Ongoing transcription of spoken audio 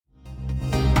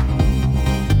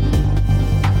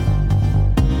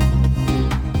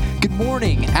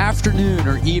morning, afternoon,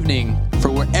 or evening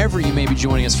for wherever you may be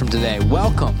joining us from today.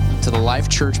 Welcome to the Life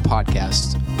Church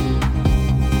Podcast.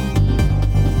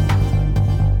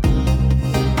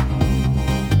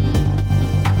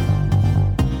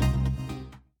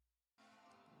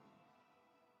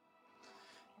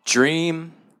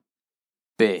 Dream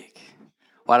big.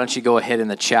 Why don't you go ahead in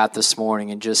the chat this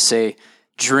morning and just say,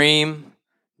 dream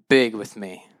big with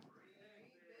me.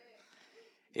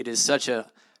 It is such a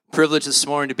privilege this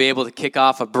morning to be able to kick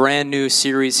off a brand new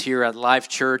series here at Life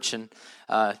Church, and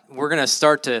we're going to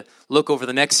start to look over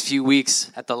the next few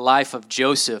weeks at the life of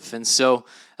Joseph. And so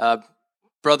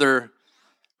Brother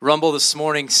Rumble this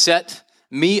morning set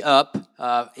me up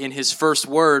in his first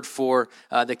word for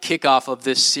the kickoff of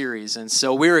this series. And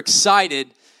so we're excited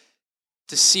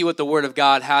to see what the Word of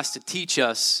God has to teach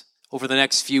us over the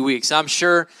next few weeks. I'm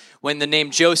sure when the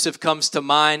name Joseph comes to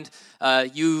mind,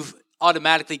 you've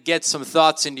automatically get some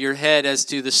thoughts into your head as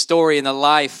to the story and the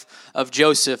life of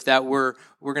Joseph that we're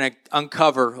going to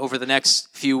uncover over the next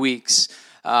few weeks.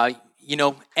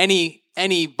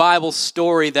 Any Bible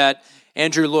story that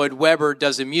Andrew Lloyd Webber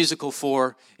does a musical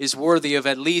for is worthy of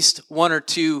at least one or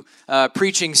two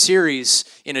preaching series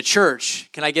in a church.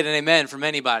 Can I get an amen from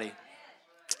anybody?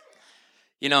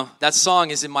 You know, that song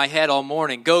is in my head all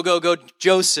morning. Go, go, go,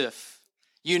 Joseph.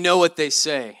 You know what they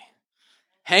say.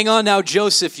 Hang on now,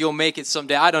 Joseph, you'll make it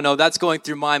someday. I don't know. That's going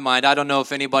through my mind. I don't know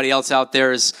if anybody else out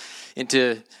there is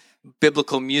into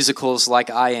biblical musicals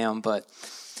like I am, but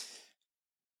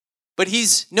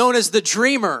he's known as the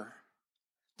dreamer,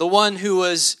 the one who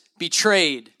was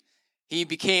betrayed. He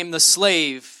became the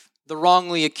slave, the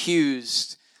wrongly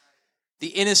accused, the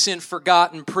innocent,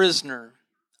 forgotten prisoner,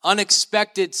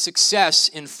 unexpected success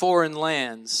in foreign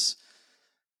lands,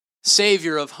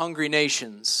 savior of hungry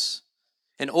nations,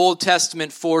 an Old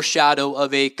Testament foreshadow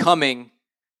of a coming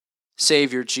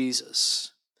Savior,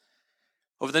 Jesus.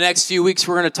 Over the next few weeks,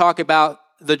 we're going to talk about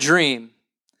the dream,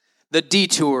 the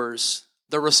detours,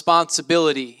 the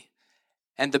responsibility,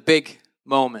 and the big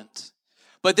moment.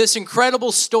 But this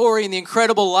incredible story and the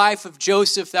incredible life of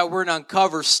Joseph that we're going to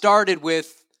uncover started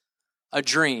with a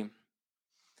dream.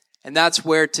 And that's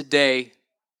where today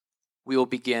we will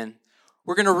begin.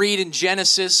 We're going to read in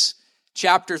Genesis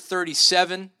chapter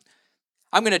 37.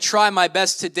 I'm going to try my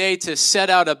best today to set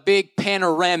out a big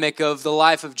panoramic of the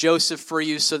life of Joseph for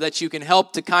you so that you can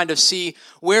help to kind of see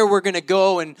where we're going to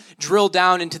go and drill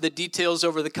down into the details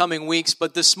over the coming weeks.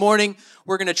 But this morning,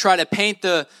 we're going to try to paint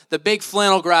the big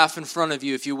flannel graph in front of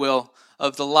you, if you will,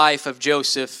 of the life of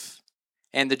Joseph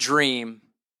and the dream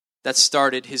that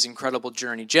started his incredible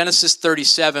journey. Genesis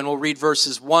 37, we'll read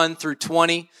verses 1 through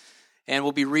 20, and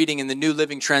we'll be reading in the New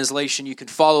Living Translation. You can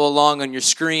follow along on your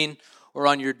screen or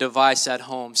on your device at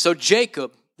home. So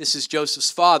Jacob, this is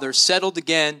Joseph's father, settled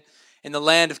again in the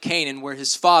land of Canaan where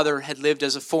his father had lived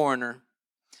as a foreigner.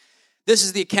 This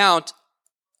is the account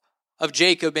of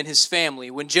Jacob and his family.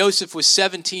 When Joseph was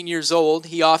 17 years old,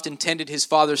 he often tended his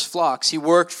father's flocks. He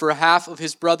worked for half of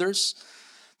his brothers,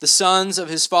 the sons of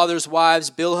his father's wives,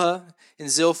 Bilhah and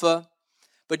Zilpah.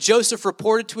 But Joseph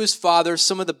reported to his father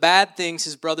some of the bad things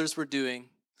his brothers were doing.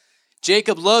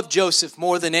 Jacob loved Joseph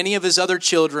more than any of his other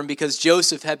children because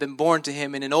Joseph had been born to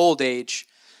him in an old age.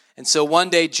 And so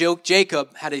one day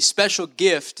Jacob had a special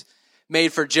gift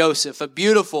made for Joseph, a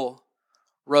beautiful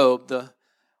robe. The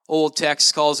old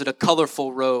text calls it a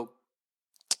colorful robe.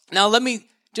 Now let me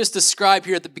just describe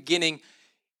here at the beginning.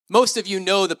 Most of you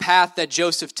know the path that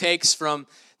Joseph takes from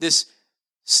this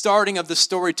starting of the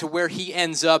story to where he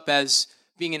ends up as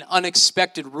being an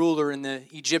unexpected ruler in the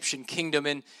Egyptian kingdom.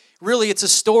 And really, it's a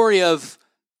story of,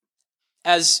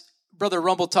 as Brother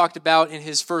Rumble talked about in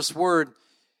his first word,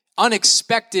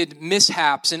 unexpected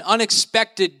mishaps and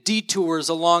unexpected detours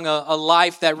along a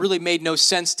life that really made no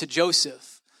sense to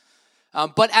Joseph.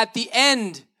 But at the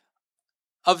end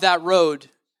of that road,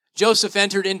 Joseph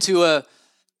entered into a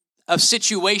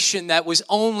situation that was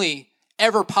only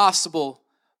ever possible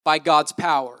by God's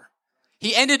power.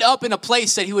 He ended up in a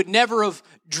place that he would never have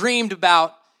dreamed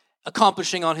about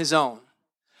accomplishing on his own.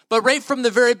 But right from the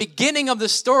very beginning of the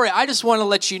story, I just want to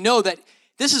let you know that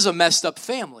this is a messed up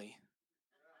family.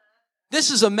 This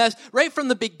is a mess. Right from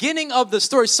the beginning of the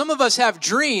story, some of us have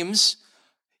dreams.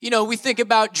 You know, we think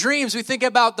about dreams. We think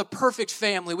about the perfect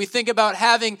family. We think about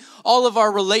having all of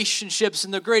our relationships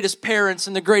and the greatest parents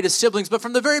and the greatest siblings. But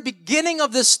from the very beginning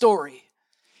of this story,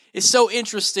 it's so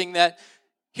interesting that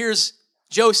here's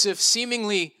Joseph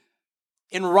seemingly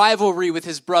in rivalry with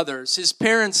his brothers. His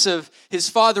parents of his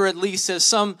father at least has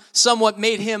somewhat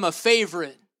made him a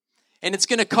favorite. And it's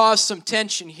going to cause some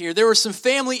tension here. There were some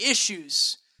family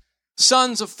issues.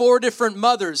 Sons of 4 different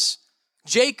mothers.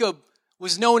 Jacob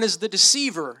was known as the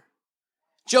deceiver.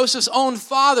 Joseph's own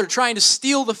father trying to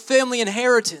steal the family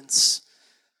inheritance.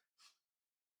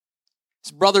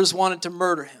 His brothers wanted to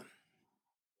murder him.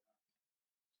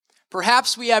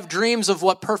 Perhaps we have dreams of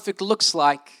what perfect looks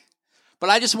like, but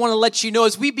I just want to let you know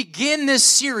as we begin this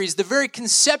series, the very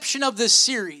conception of this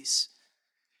series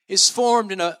is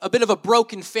formed in a bit of a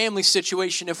broken family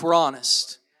situation, if we're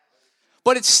honest.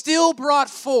 But it still brought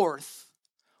forth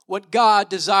what God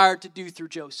desired to do through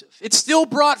Joseph. It still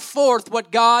brought forth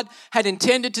what God had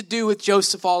intended to do with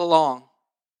Joseph all along.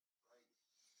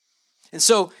 And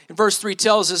so in verse 3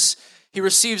 tells us he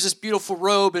receives this beautiful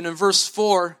robe, and in verse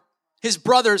 4, his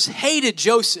brothers hated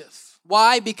Joseph.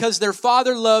 Why? Because their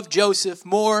father loved Joseph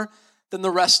more than the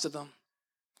rest of them.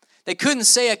 They couldn't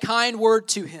say a kind word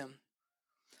to him.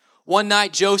 One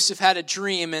night Joseph had a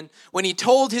dream, and when he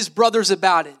told his brothers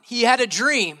about it, he had a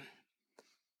dream.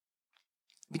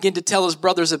 Began to tell his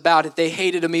brothers about it. They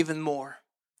hated him even more.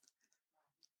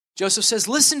 Joseph says,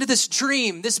 listen to this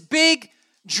dream, this big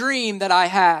dream that I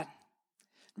had.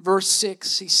 Verse 7,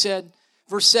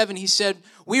 he said,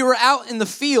 we were out in the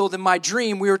field in my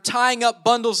dream. We were tying up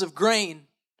bundles of grain.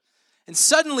 And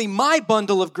suddenly my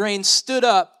bundle of grain stood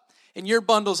up, and your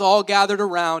bundles all gathered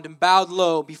around and bowed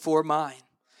low before mine.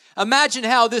 Imagine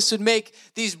how this would make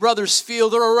these brothers feel.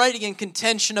 They're already in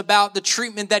contention about the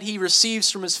treatment that he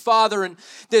receives from his father and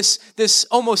this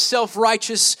almost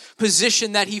self-righteous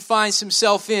position that he finds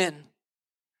himself in.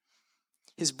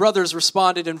 His brothers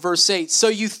responded in verse 8, so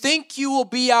you think you will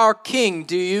be our king,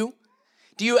 do you?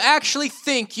 Do you actually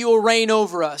think you will reign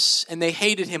over us? And they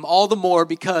hated him all the more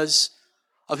because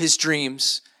of his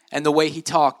dreams and the way he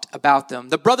talked about them.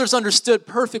 The brothers understood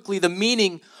perfectly the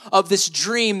meaning of this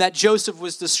dream that Joseph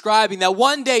was describing, that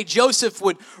one day Joseph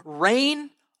would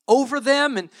reign over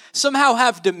them and somehow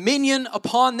have dominion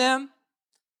upon them.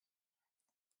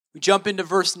 We jump into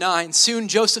verse 9. Soon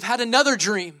Joseph had another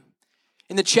dream.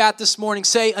 In the chat this morning,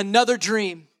 say another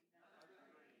dream.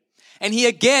 And he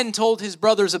again told his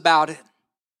brothers about it.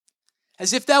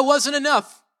 As if that wasn't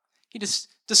enough, he just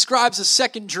describes a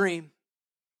second dream.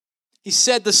 He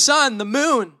said, the sun, the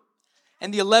moon,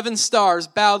 and the 11 stars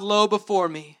bowed low before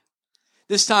me.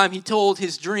 This time he told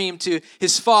his dream to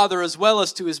his father as well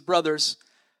as to his brothers.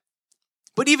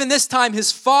 But even this time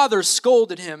his father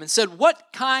scolded him and said, what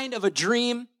kind of a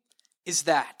dream is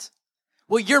that?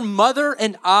 Will your mother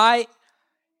and I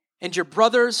and your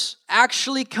brothers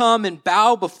actually come and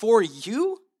bow before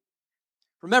you?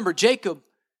 Remember, Jacob,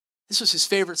 this was his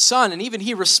favorite son, and even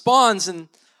he responds in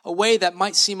a way that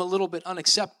might seem a little bit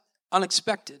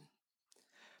unexpected.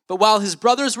 But while his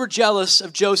brothers were jealous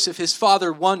of Joseph, his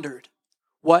father wondered,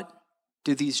 what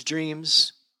do these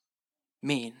dreams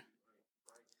mean?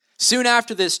 Soon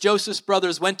after this, Joseph's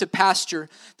brothers went to pasture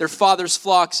their father's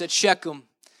flocks at Shechem.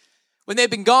 When they'd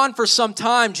been gone for some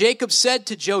time, Jacob said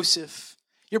to Joseph,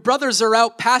 your brothers are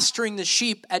out pasturing the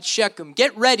sheep at Shechem.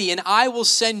 Get ready and I will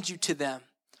send you to them.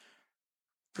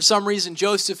 For some reason,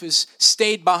 Joseph has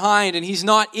stayed behind and he's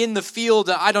not in the field.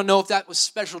 I don't know if that was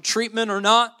special treatment or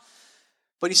not.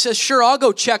 But he says, sure, I'll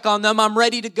go check on them. I'm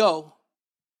ready to go.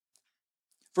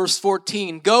 Verse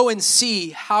 14, go and see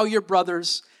how your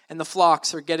brothers and the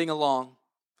flocks are getting along.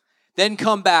 Then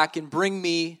come back and bring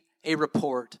me a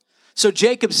report. So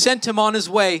Jacob sent him on his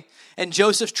way, and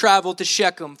Joseph traveled to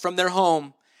Shechem from their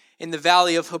home in the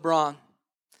valley of Hebron.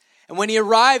 And when he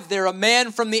arrived there, a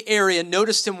man from the area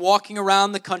noticed him walking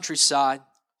around the countryside.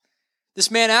 This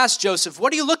man asked Joseph,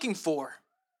 what are you looking for?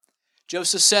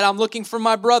 Joseph said, I'm looking for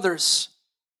my brothers.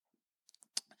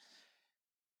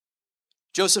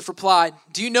 Joseph replied,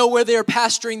 do you know where they are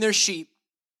pasturing their sheep?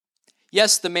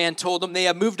 Yes, the man told him, they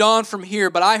have moved on from here,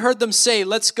 but I heard them say,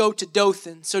 let's go to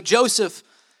Dothan. So Joseph,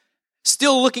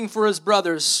 still looking for his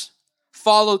brothers,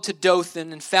 followed to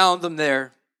Dothan and found them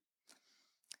there.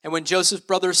 And when Joseph's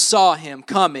brothers saw him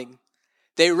coming,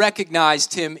 they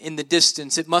recognized him in the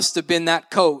distance. It must have been that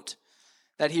coat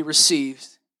that he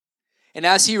received. And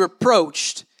as he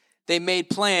approached, they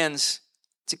made plans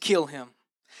to kill him.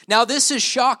 Now this is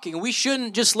shocking. We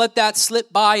shouldn't just let that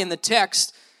slip by in the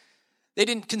text. They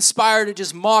didn't conspire to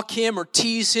just mock him or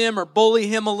tease him or bully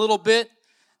him a little bit.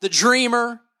 The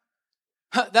dreamer,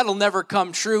 that'll never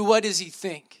come true. What does he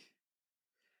think?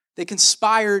 They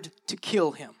conspired to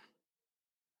kill him.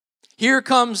 Here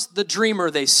comes the dreamer,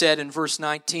 they said in verse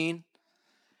 19.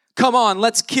 Come on,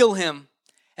 let's kill him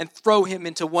and throw him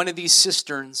into one of these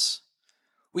cisterns.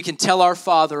 We can tell our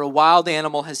father a wild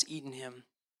animal has eaten him.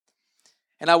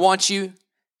 And I want you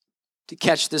to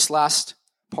catch this last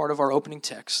part of our opening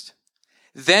text.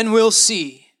 Then we'll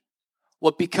see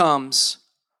what becomes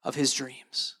of his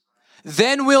dreams.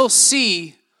 Then we'll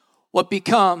see what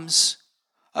becomes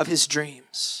of his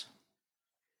dreams.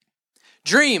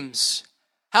 Dreams.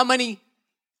 How many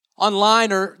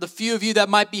online, or the few of you that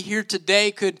might be here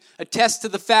today, could attest to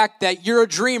the fact that you're a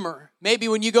dreamer? Maybe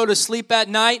when you go to sleep at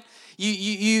night,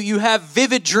 you have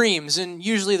vivid dreams, and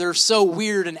usually they're so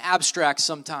weird and abstract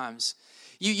sometimes.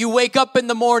 You wake up in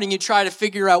the morning, you try to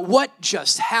figure out what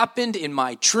just happened in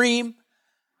my dream.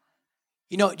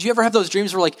 You know, do you ever have those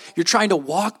dreams where like you're trying to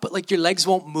walk, but like your legs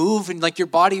won't move and like your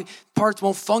body parts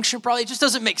won't function properly? It just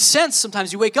doesn't make sense.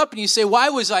 Sometimes you wake up and you say, why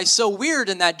was I so weird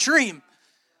in that dream?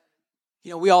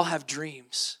 You know, we all have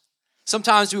dreams.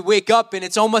 Sometimes we wake up and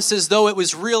it's almost as though it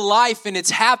was real life and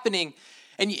it's happening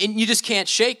and you just can't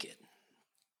shake it.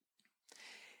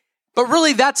 But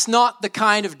really, that's not the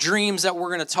kind of dreams that we're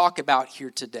going to talk about here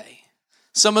today.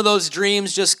 Some of those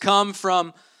dreams just come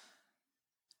from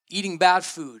eating bad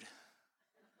food.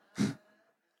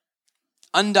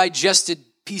 Undigested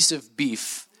piece of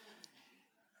beef.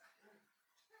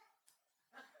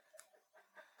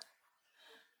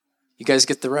 You guys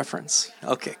get the reference?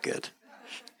 Okay, good.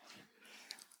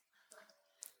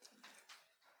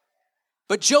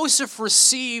 But Joseph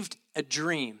received a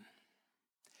dream.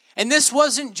 And this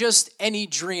wasn't just any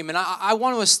dream. And I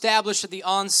want to establish at the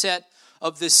onset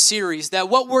of this series that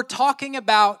what we're talking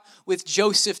about with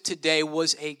Joseph today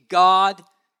was a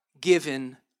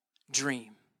God-given dream.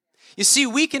 You see,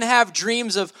 we can have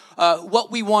dreams of what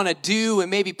we want to do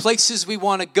and maybe places we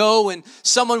want to go and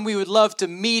someone we would love to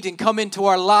meet and come into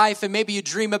our life. And maybe you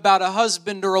dream about a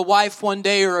husband or a wife one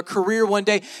day or a career one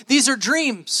day. These are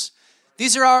dreams.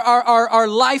 These are our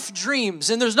life dreams.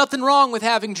 And there's nothing wrong with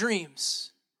having dreams.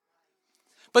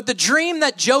 But the dream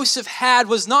that Joseph had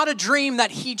was not a dream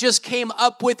that he just came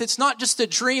up with. It's not just a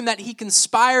dream that he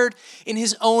conspired in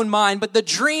his own mind. But the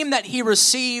dream that he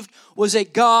received was a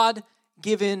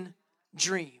God-given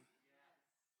dream.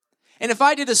 And if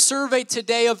I did a survey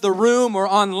today of the room or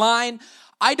online,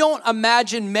 I don't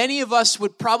imagine many of us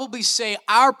would probably say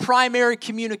our primary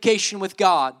communication with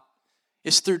God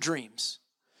is through dreams.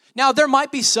 Now, there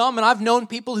might be some, and I've known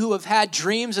people who have had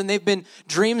dreams, and they've been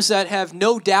dreams that have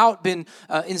no doubt been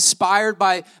inspired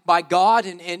by God,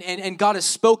 and God has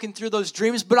spoken through those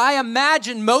dreams. But I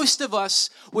imagine most of us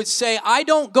would say, I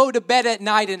don't go to bed at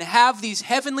night and have these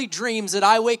heavenly dreams that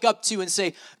I wake up to and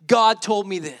say, God told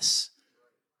me this.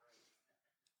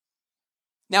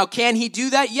 Now, can he do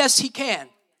that? Yes, he can.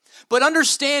 But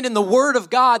understand in the Word of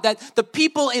God that the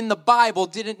people in the Bible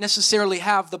didn't necessarily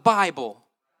have the Bible.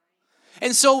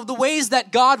 And so the ways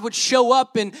that God would show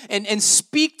up and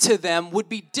speak to them would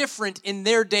be different in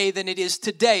their day than it is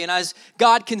today. And as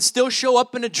God can still show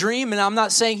up in a dream, and I'm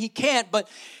not saying he can't, but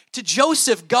to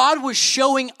Joseph, God was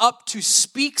showing up to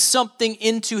speak something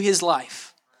into his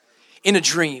life in a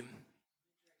dream.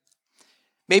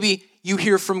 Maybe you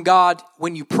hear from God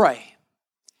when you pray.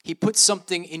 He puts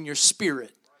something in your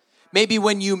spirit. Maybe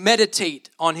when you meditate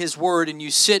on his word and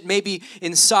you sit maybe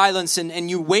in silence and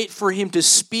you wait for him to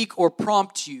speak or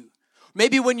prompt you.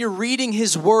 Maybe when you're reading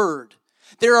his word.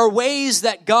 There are ways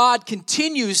that God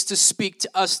continues to speak to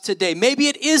us today. Maybe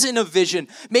it is in a vision.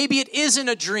 Maybe it is in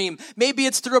a dream. Maybe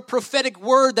it's through a prophetic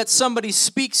word that somebody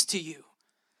speaks to you.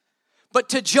 But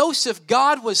to Joseph,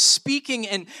 God was speaking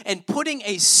and putting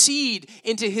a seed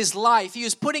into his life. He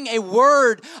was putting a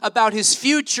word about his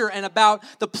future and about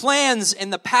the plans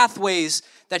and the pathways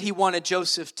that he wanted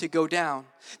Joseph to go down.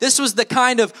 This was the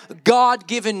kind of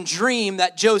God-given dream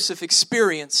that Joseph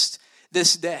experienced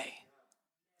this day.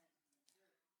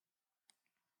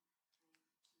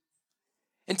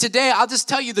 And today, I'll just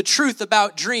tell you the truth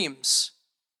about dreams.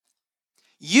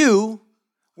 You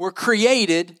were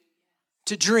created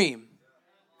to dream.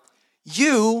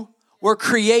 You were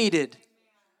created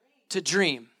to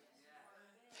dream.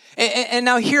 And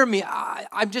now hear me.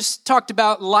 I've just talked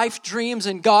about life dreams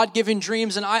and God-given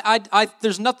dreams, and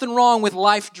there's nothing wrong with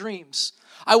life dreams.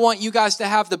 I want you guys to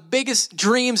have the biggest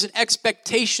dreams and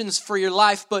expectations for your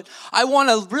life, but I want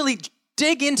to really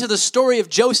dig into the story of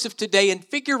Joseph today and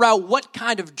figure out what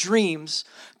kind of dreams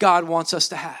God wants us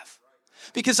to have.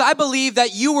 Because I believe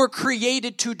that you were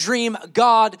created to dream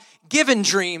God-given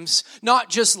dreams, not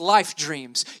just life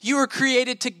dreams. You were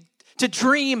created to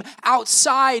dream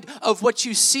outside of what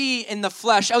you see in the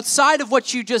flesh, outside of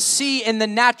what you just see in the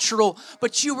natural,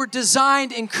 but you were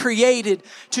designed and created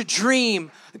to dream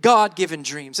God-given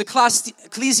dreams.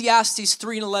 Ecclesiastes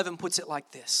 3:11 puts it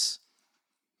like this.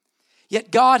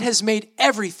 Yet God has made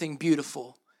everything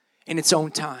beautiful in its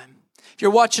own time. If you're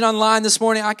watching online this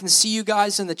morning, I can see you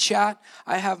guys in the chat.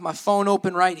 I have my phone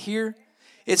open right here.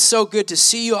 It's so good to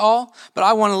see you all, but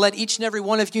I want to let each and every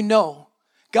one of you know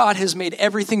God has made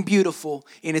everything beautiful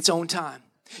in its own time.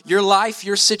 Your life,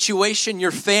 your situation,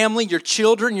 your family, your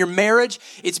children, your marriage,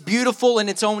 it's beautiful in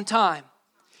its own time.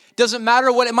 Doesn't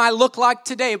matter what it might look like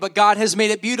today, but God has made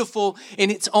it beautiful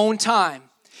in its own time.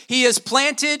 He has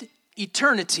planted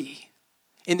eternity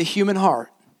in the human heart.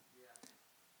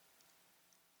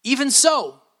 Even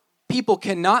so, people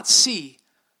cannot see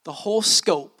the whole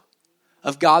scope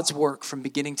of God's work from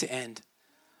beginning to end.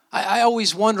 I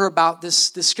always wonder about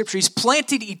this scripture. He's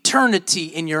planted eternity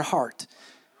in your heart.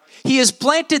 He has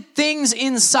planted things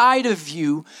inside of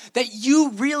you that you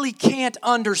really can't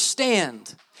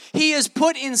understand. He has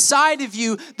put inside of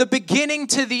you the beginning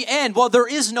to the end. Well, there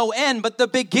is no end, but the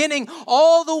beginning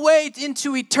all the way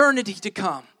into eternity to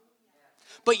come.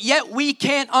 But yet we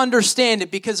can't understand it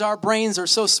because our brains are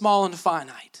so small and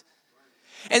finite.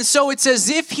 And so it's as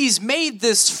if he's made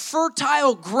this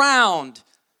fertile ground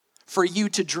for you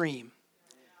to dream.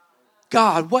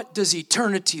 God, what does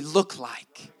eternity look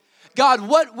like? God,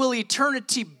 what will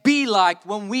eternity be like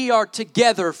when we are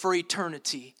together for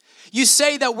eternity? You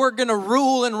say that we're going to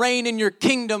rule and reign in your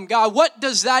kingdom, God. What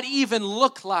does that even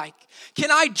look like? Can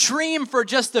I dream for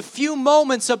just a few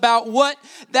moments about what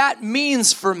that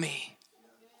means for me?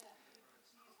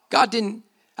 God didn't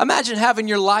imagine having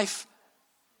your life.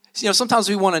 Sometimes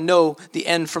we want to know the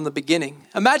end from the beginning.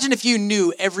 Imagine if you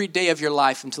knew every day of your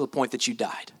life until the point that you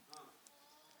died.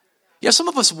 Some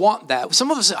of us want that. Some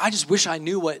of us say, I just wish I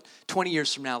knew what 20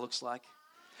 years from now looks like.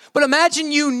 But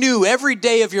imagine you knew every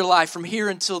day of your life from here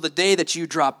until the day that you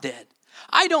drop dead.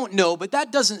 I don't know, but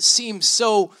that doesn't seem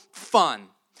so fun.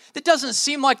 That doesn't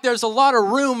seem like there's a lot of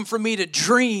room for me to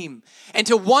dream and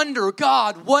to wonder,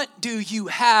 God, what do you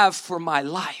have for my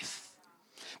life?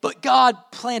 But God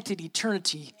planted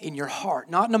eternity in your heart,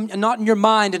 not in your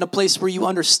mind in a place where you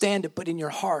understand it, but in your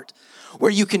heart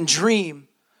where you can dream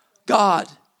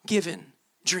God-given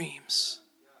dreams.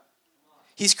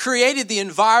 He's created the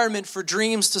environment for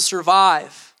dreams to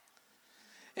survive.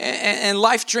 And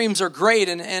life dreams are great,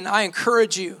 and I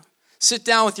encourage you, sit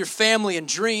down with your family and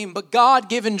dream, but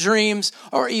God-given dreams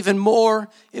are even more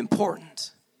important.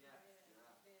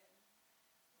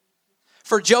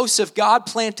 For Joseph, God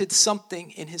planted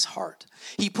something in his heart.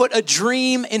 He put a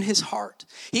dream in his heart.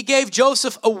 He gave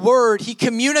Joseph a word. He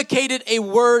communicated a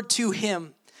word to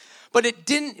him. But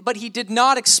he did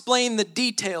not explain the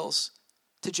details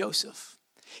to Joseph.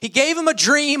 He gave him a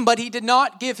dream, but he did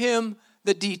not give him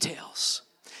the details.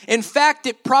 In fact,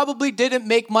 it probably didn't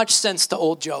make much sense to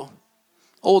old Joe.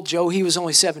 Old Joe, he was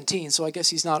only 17, so I guess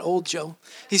he's not old Joe.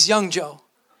 He's young Joe.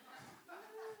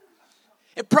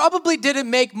 It probably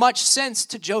didn't make much sense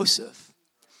to Joseph.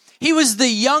 He was the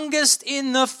youngest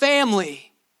in the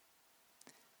family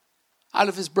out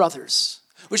of his brothers,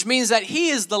 which means that he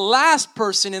is the last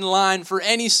person in line for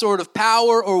any sort of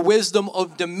power or wisdom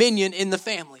of dominion in the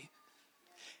family.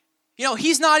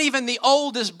 He's not even the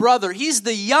oldest brother. He's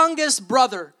the youngest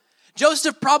brother.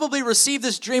 Joseph probably received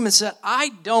this dream and said, I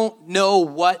don't know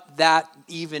what that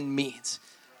even means.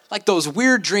 Like those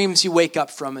weird dreams you wake up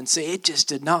from and say, it just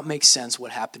did not make sense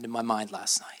what happened in my mind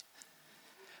last night.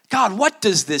 God, what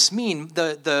does this mean?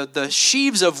 The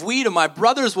sheaves of wheat of my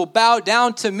brothers will bow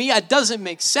down to me. It doesn't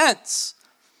make sense.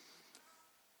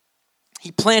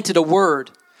 He planted a word,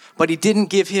 but he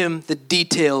didn't give him the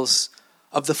details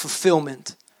of the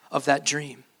fulfillment of that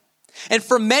dream. And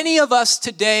for many of us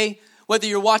today, whether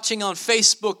you're watching on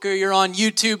Facebook or you're on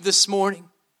YouTube this morning,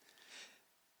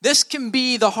 this can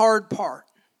be the hard part.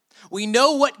 We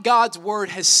know what God's word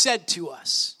has said to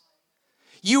us.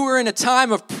 You were in a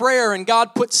time of prayer and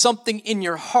God put something in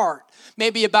your heart.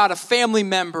 Maybe about a family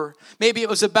member. Maybe it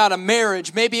was about a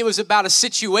marriage. Maybe it was about a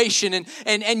situation.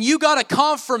 And you got a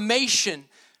confirmation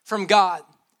from God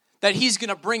that he's going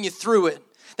to bring you through it.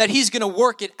 That he's going to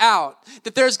work it out.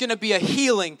 That there's going to be a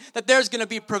healing. That there's going to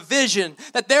be provision.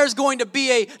 That there's going to be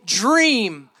a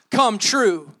dream come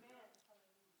true.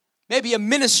 Maybe a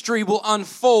ministry will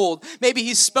unfold. Maybe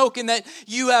he's spoken that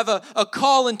you have a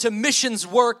call into missions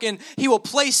work and he will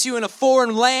place you in a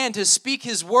foreign land to speak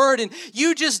his word and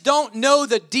you just don't know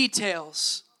the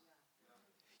details.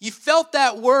 You felt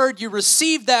that word, you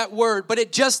received that word, but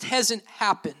it just hasn't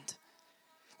happened.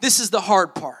 This is the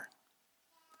hard part.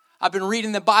 I've been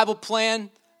reading the Bible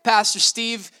plan, Pastor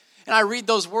Steve, and I read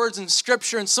those words in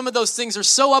scripture and some of those things are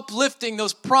so uplifting,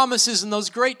 those promises and those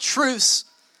great truths.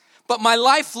 But my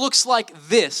life looks like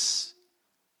this.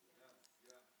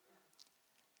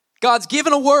 God's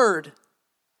given a word,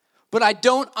 but I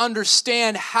don't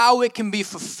understand how it can be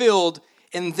fulfilled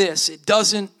in this. It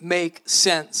doesn't make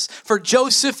sense. For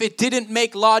Joseph, it didn't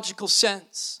make logical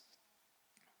sense.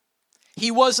 He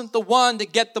wasn't the one to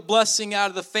get the blessing out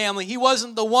of the family. He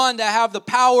wasn't the one to have the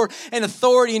power and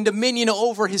authority and dominion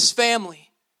over his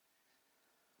family.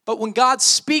 But when God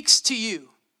speaks to you,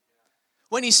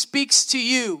 when he speaks to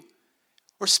you,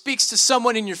 or speaks to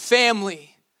someone in your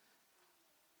family,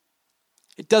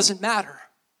 it doesn't matter.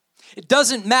 It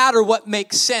doesn't matter what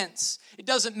makes sense. It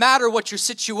doesn't matter what your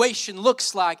situation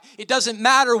looks like. It doesn't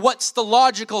matter what's the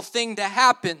logical thing to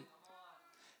happen.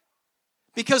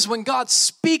 Because when God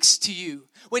speaks to you,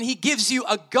 when he gives you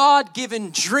a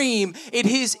God-given dream, it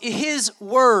is his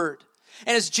word.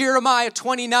 And as Jeremiah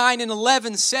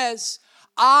 29:11 says,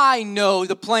 I know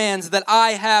the plans that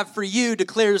I have for you,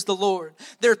 declares the Lord.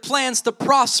 They're plans to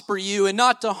prosper you and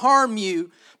not to harm you.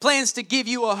 Plans to give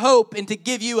you a hope and to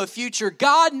give you a future.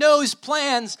 God knows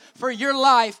plans for your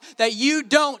life that you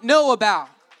don't know about.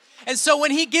 And so when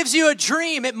he gives you a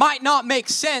dream, it might not make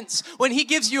sense. When he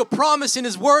gives you a promise in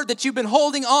his word that you've been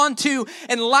holding on to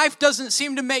and life doesn't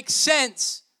seem to make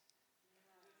sense,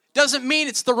 doesn't mean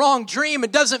it's the wrong dream.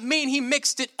 It doesn't mean he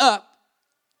mixed it up.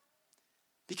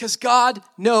 Because God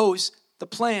knows the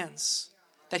plans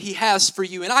that he has for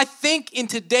you. And I think in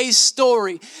today's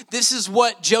story, this is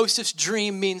what Joseph's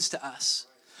dream means to us.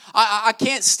 I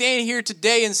can't stand here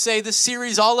today and say this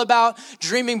series is all about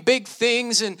dreaming big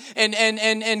things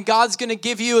and God's going to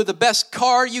give you the best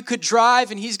car you could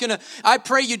drive, and I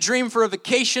pray you dream for a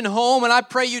vacation home, and I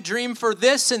pray you dream for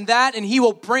this and that, and he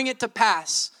will bring it to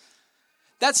pass.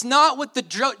 That's not what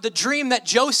the dream that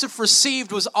Joseph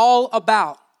received was all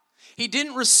about. He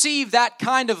didn't receive that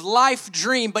kind of life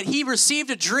dream, but he received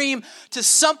a dream to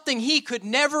something he could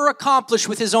never accomplish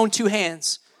with his own two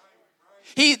hands.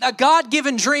 A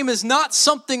God-given dream is not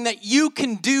something that you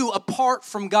can do apart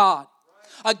from God.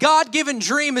 A God-given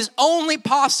dream is only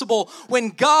possible when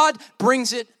God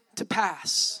brings it to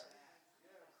pass.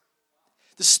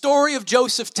 The story of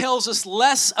Joseph tells us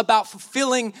less about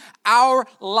fulfilling our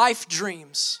life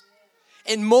dreams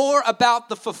and more about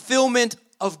the fulfillment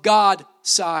of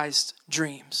God-sized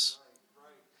dreams.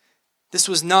 This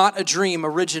was not a dream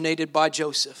originated by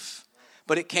Joseph,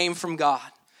 but it came from God.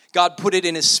 God put it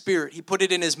in his spirit. He put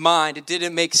it in his mind. It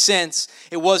didn't make sense.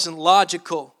 It wasn't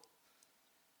logical.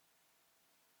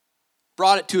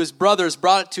 Brought it to his brothers,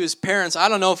 brought it to his parents. I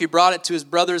don't know if he brought it to his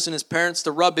brothers and his parents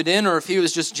to rub it in or if he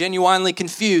was just genuinely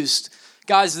confused.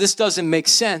 Guys, this doesn't make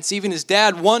sense. Even his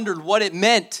dad wondered what it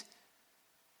meant.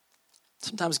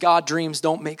 Sometimes God dreams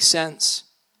don't make sense.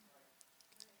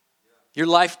 Your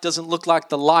life doesn't look like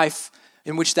the life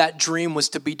in which that dream was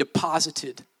to be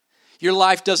deposited. Your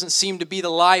life doesn't seem to be the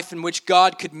life in which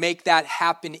God could make that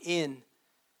happen in.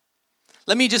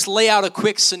 Let me just lay out a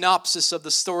quick synopsis of the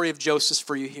story of Joseph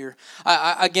for you here.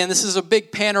 Again, this is a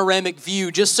big panoramic view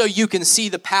just so you can see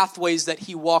the pathways that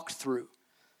he walked through.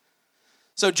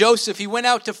 So Joseph, he went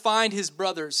out to find his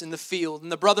brothers in the field,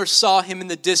 and the brothers saw him in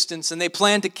the distance, and they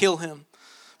planned to kill him.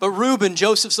 But Reuben,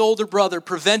 Joseph's older brother,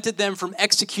 prevented them from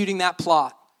executing that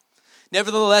plot.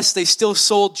 Nevertheless, they still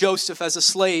sold Joseph as a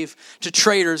slave to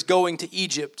traders going to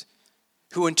Egypt,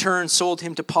 who in turn sold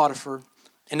him to Potiphar,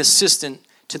 an assistant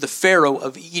to the Pharaoh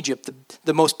of Egypt,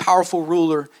 the most powerful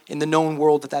ruler in the known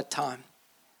world at that time.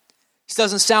 This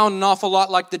doesn't sound an awful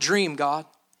lot like the dream, God.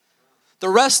 The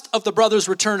rest of the brothers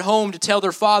returned home to tell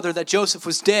their father that Joseph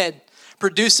was dead,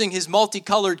 producing his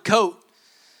multicolored coat,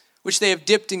 which they have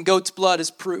dipped in goat's blood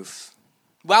as proof.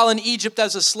 While in Egypt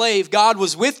as a slave, God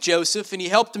was with Joseph and he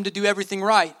helped him to do everything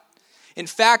right. In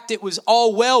fact, it was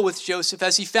all well with Joseph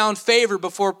as he found favor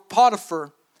before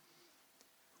Potiphar,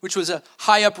 which was a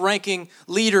high up-ranking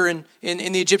leader in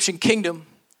the Egyptian kingdom.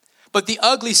 But the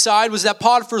ugly side was that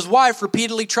Potiphar's wife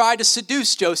repeatedly tried to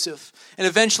seduce Joseph, and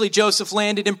eventually Joseph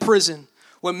landed in prison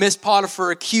when Miss Potiphar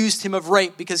accused him of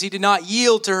rape because he did not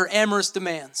yield to her amorous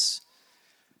demands.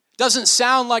 Doesn't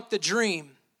sound like the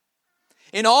dream.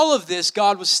 In all of this,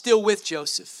 God was still with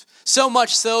Joseph, so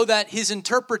much so that his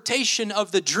interpretation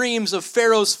of the dreams of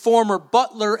Pharaoh's former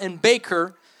butler and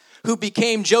baker, who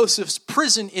became Joseph's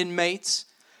prison inmates,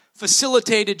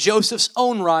 facilitated Joseph's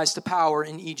own rise to power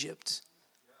in Egypt.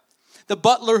 The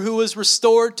butler who was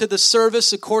restored to the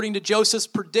service according to Joseph's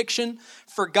prediction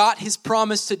forgot his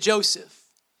promise to Joseph.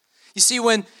 You see,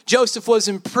 when Joseph was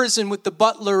in prison with the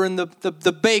butler and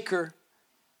the baker,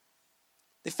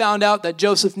 they found out that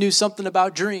Joseph knew something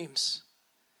about dreams.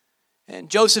 And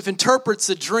Joseph interprets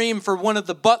the dream for one of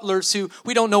the butlers who,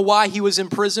 we don't know why he was in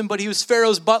prison, but he was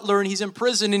Pharaoh's butler and he's in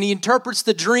prison, and he interprets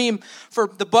the dream for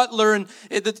the butler, and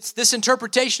this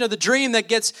interpretation of the dream that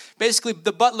gets basically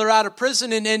the butler out of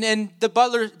prison, and the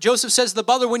butler, Joseph says to the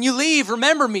butler, when you leave,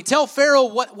 remember me, tell Pharaoh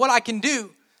what I can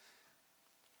do.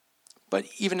 But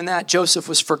even in that, Joseph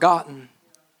was forgotten.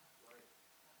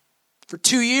 For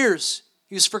 2 years,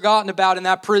 he was forgotten about in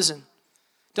that prison.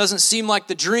 Doesn't seem like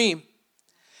the dream.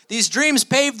 These dreams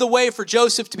paved the way for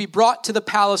Joseph to be brought to the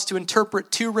palace to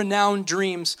interpret two renowned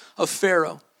dreams of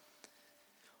Pharaoh.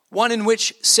 one in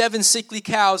which 7 sickly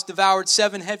cows devoured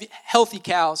 7 healthy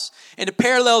cows, and a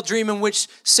parallel dream in which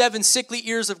 7 sickly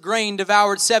ears of grain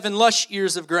devoured 7 lush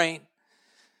ears of grain.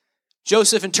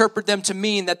 Joseph interpreted them to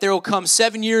mean that there will come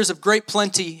 7 years of great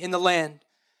plenty in the land,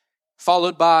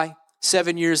 followed by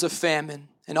 7 years of famine,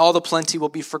 and all the plenty will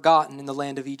be forgotten in the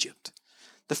land of Egypt.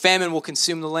 The famine will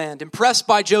consume the land. Impressed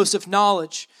by Joseph's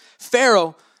knowledge,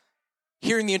 Pharaoh,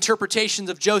 hearing the interpretations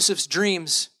of Joseph's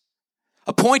dreams,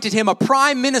 appointed him a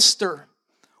prime minister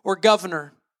or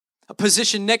governor, a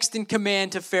position next in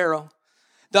command to Pharaoh.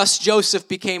 Thus Joseph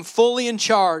became fully in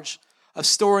charge of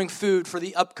storing food for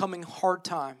the upcoming hard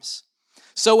times.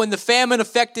 So when the famine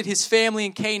affected his family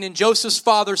in Canaan, Joseph's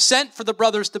father sent for the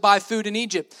brothers to buy food in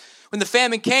Egypt. When the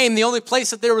famine came, the only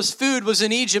place that there was food was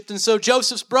in Egypt, and so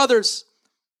Joseph's brothers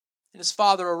and his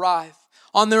father arrived.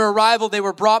 On their arrival, they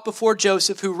were brought before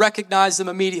Joseph, who recognized them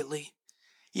immediately,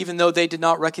 even though they did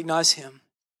not recognize him.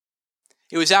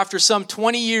 It was after some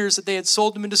 20 years that they had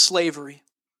sold him into slavery.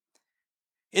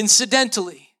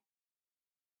 Incidentally,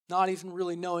 not even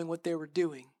really knowing what they were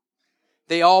doing,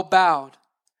 they all bowed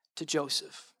to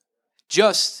Joseph,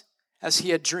 just as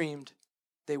he had dreamed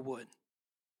they would.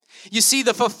 You see,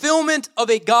 the fulfillment of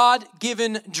a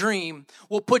God-given dream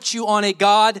will put you on a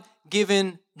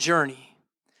God-given journey.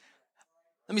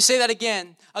 Let me say that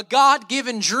again. A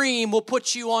God-given dream will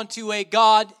put you onto a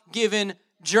God-given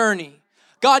journey.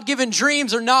 God-given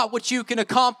dreams are not what you can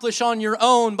accomplish on your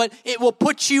own, but it will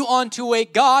put you onto a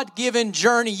God-given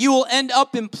journey. You will end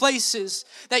up in places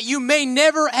that you may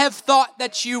never have thought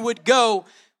that you would go,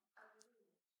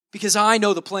 because I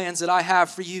know the plans that I have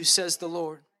for you, says the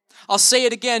Lord. I'll say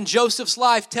it again. Joseph's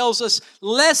life tells us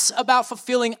less about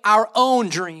fulfilling our own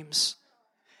dreams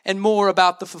and more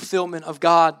about the fulfillment of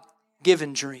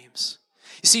God-given dreams.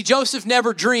 You see, Joseph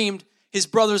never dreamed his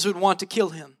brothers would want to kill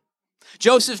him.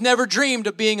 Joseph never dreamed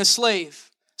of being a slave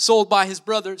sold by his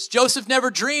brothers. Joseph never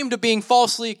dreamed of being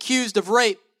falsely accused of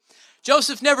rape.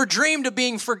 Joseph never dreamed of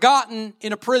being forgotten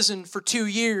in a prison for 2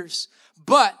 years.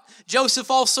 But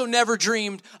Joseph also never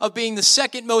dreamed of being the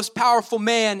second most powerful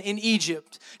man in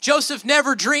Egypt. Joseph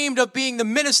never dreamed of being the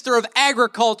minister of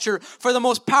agriculture for the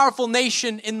most powerful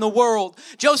nation in the world.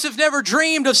 Joseph never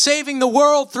dreamed of saving the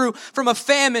world from a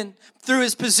famine through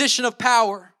his position of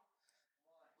power.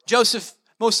 Joseph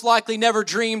most likely never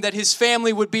dreamed that his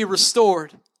family would be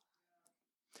restored.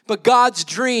 But God's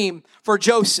dream for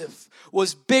Joseph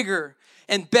was bigger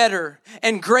and better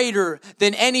and greater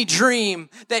than any dream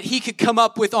that he could come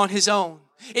up with on his own.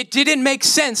 It didn't make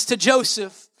sense to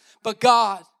Joseph, but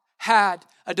God had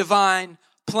a divine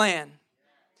plan.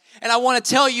 And I want to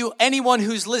tell you, anyone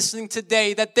who's listening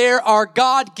today, that there are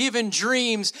God-given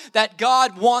dreams that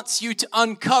God wants you to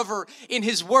uncover in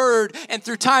His Word and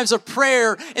through times of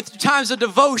prayer and through times of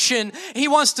devotion. He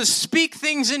wants to speak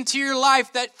things into your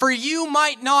life that for you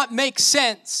might not make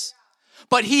sense,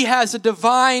 but He has a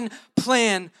divine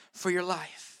plan for your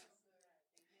life.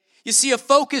 You see, a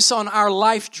focus on our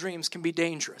life dreams can be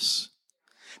dangerous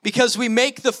because we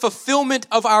make the fulfillment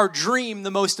of our dream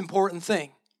the most important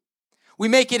thing. We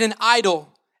make it an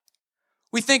idol.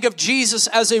 We think of Jesus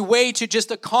as a way to just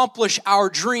accomplish our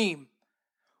dream.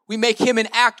 We make Him an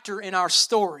actor in our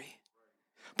story.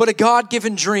 But a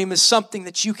God-given dream is something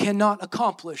that you cannot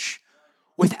accomplish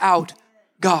without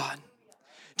God.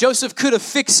 Joseph could have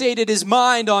fixated his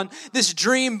mind on this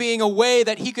dream being a way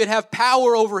that he could have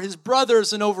power over his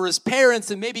brothers and over his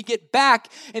parents and maybe get back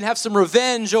and have some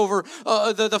revenge over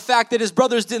the fact that his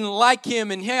brothers didn't like him.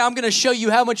 And hey, I'm going to show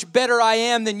you how much better I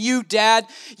am than you, Dad.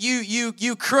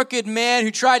 You crooked man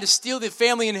who tried to steal the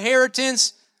family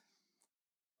inheritance.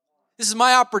 This is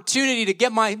my opportunity to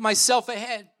get myself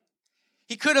ahead.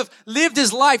 He could have lived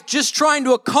his life just trying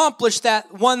to accomplish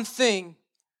that one thing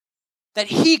that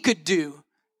he could do,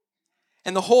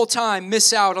 and the whole time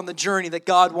miss out on the journey that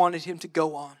God wanted him to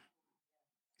go on.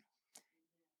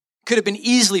 Could have been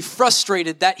easily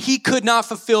frustrated that he could not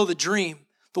fulfill the dream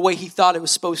the way he thought it was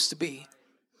supposed to be.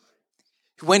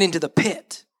 He went into the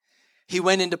pit. He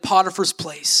went into Potiphar's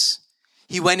place.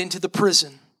 He went into the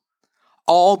prison,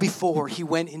 all before he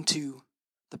went into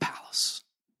the palace.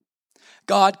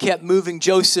 God kept moving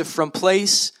Joseph from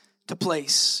place to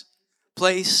place,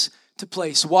 place to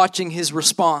place, watching his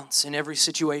response in every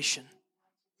situation.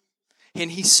 And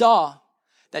he saw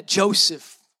that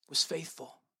Joseph was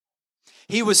faithful.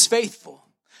 He was faithful.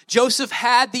 Joseph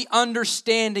had the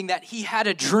understanding that he had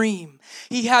a dream.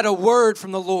 He had a word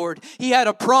from the Lord. He had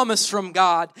a promise from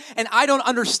God. And I don't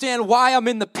understand why I'm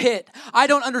in the pit. I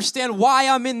don't understand why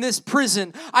I'm in this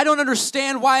prison. I don't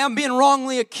understand why I'm being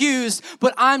wrongly accused.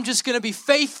 But I'm just going to be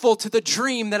faithful to the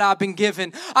dream that I've been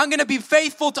given. I'm going to be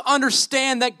faithful to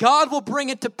understand that God will bring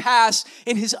it to pass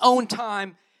in His own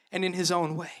time and in His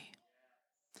own way.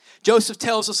 Joseph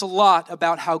tells us a lot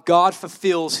about how God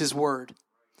fulfills His word.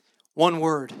 One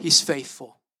word, He's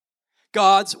faithful.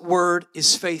 God's word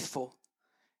is faithful.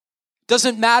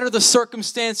 Doesn't matter the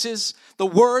circumstances, the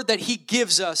word that He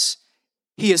gives us,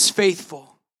 He is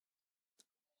faithful.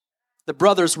 The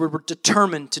brothers were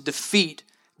determined to defeat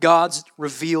God's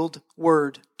revealed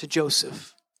word to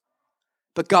Joseph.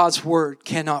 But God's word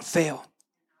cannot fail.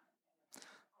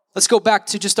 Let's go back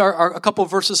to just a couple of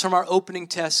verses from our opening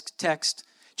text,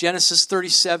 Genesis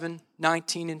 37,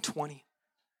 19 and 20.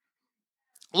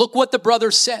 Look what the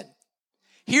brothers said.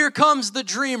 Here comes the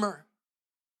dreamer,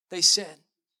 they said.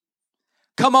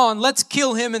 Come on, let's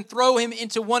kill him and throw him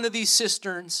into one of these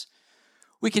cisterns.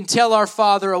 We can tell our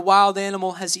father a wild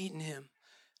animal has eaten him.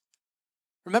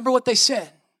 Remember what they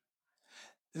said.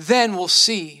 Then we'll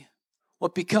see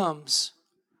what becomes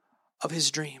of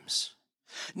his dreams.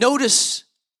 Notice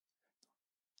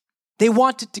they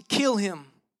wanted to kill him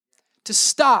to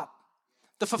stop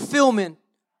the fulfillment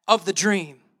of the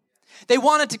dream. They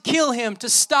wanted to kill him to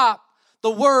stop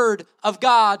the word of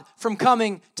God from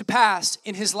coming to pass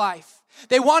in his life.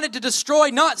 They wanted to destroy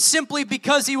not simply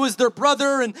because he was their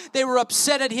brother and they were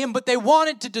upset at him, but they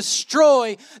wanted to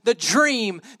destroy the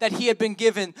dream that he had been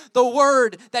given, the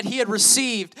word that he had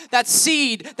received, that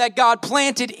seed that God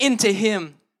planted into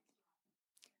him.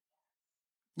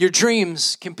 Your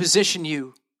dreams can position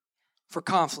you for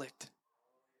conflict.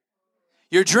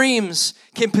 Your dreams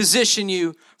can position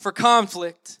you for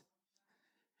conflict.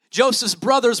 Joseph's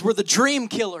brothers were the dream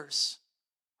killers.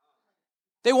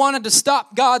 They wanted to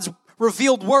stop God's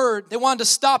revealed word. They wanted to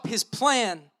stop His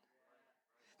plan.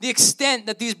 The extent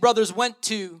that these brothers went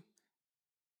to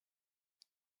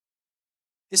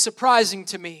is surprising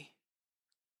to me.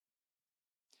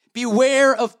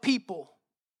 Beware of people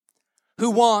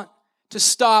who want to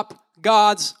stop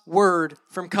God's word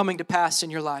from coming to pass in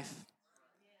your life.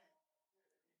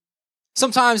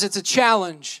 Sometimes it's a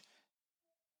challenge.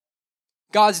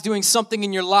 God's doing something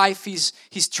in your life. He's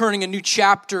turning a new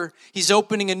chapter. He's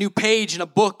opening a new page in a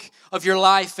book of your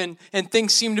life, and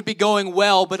things seem to be going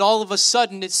well, but all of a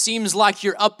sudden it seems like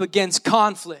you're up against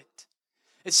conflict.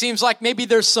 It seems like maybe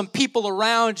there's some people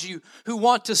around you who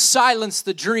want to silence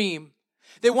the dream.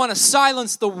 They want to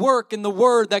silence the work and the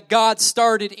word that God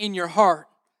started in your heart.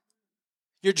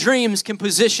 Your dreams can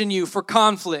position you for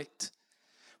conflict.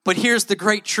 But here's the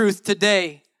great truth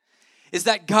today, is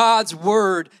that God's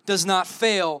word does not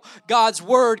fail. God's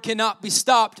word cannot be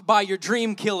stopped by your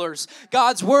dream killers.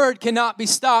 God's word cannot be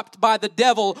stopped by the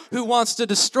devil who wants to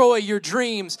destroy your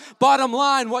dreams. Bottom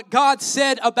line, what God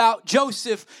said about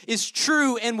Joseph is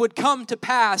true and would come to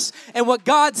pass. And what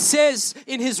God says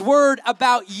in His word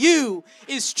about you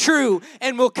is true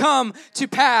and will come to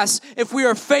pass if we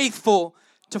are faithful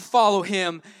to follow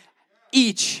Him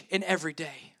each and every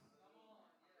day.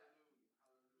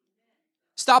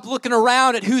 Stop looking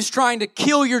around at who's trying to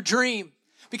kill your dream,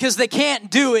 because they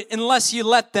can't do it unless you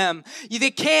let them.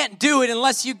 They can't do it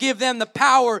unless you give them the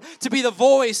power to be the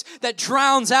voice that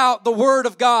drowns out the word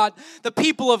of God, the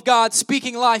people of God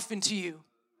speaking life into you.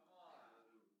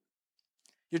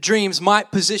 Your dreams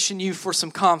might position you for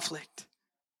some conflict.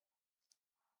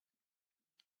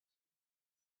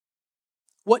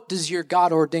 What does your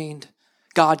God-ordained,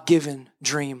 God-given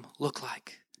dream look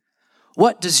like?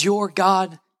 What does your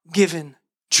God-given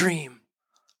dream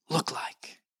look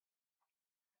like?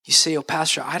 You say, oh,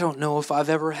 Pastor, I don't know if I've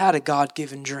ever had a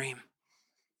God-given dream.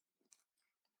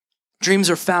 Dreams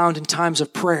are found in times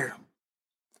of prayer.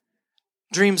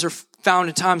 Dreams are found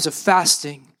in times of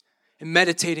fasting and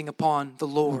meditating upon the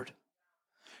Lord.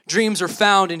 Dreams are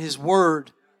found in His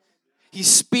word. He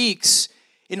speaks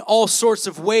in all sorts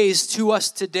of ways to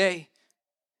us today.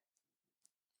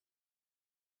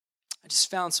 I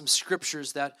just found some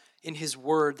scriptures that in His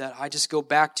word that I just go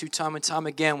back to time and time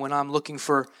again when I'm looking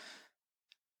for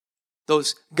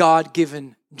those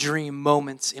God-given dream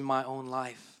moments in my own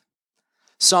life.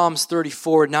 Psalms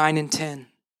 34, 9 and 10.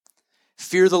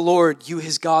 Fear the Lord, you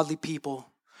His godly people,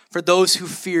 for those who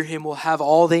fear Him will have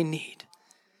all they need.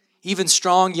 Even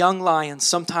strong young lions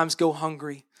sometimes go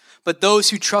hungry, but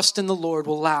those who trust in the Lord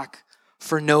will lack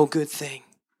for no good thing.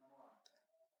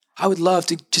 I would love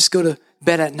to just go to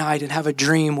bed at night and have a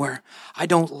dream where I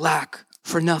don't lack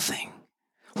for nothing.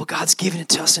 Well, God's given it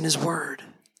to us in His word.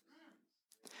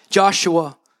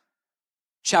 Joshua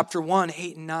chapter 1,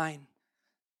 8 and 9.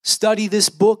 Study this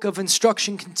book of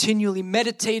instruction continually.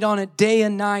 Meditate on it day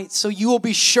and night, so you will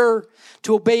be sure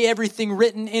to obey everything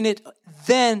written in it.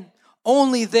 Then,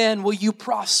 only then will you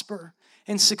prosper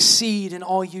and succeed in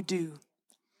all you do.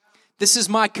 This is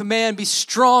my command. Be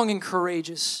strong and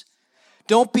courageous.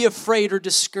 Don't be afraid or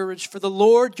discouraged, for the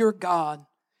Lord your God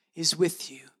is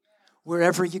with you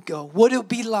wherever you go. What would it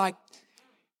be like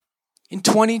in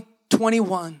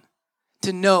 2021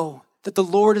 to know that the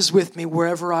Lord is with me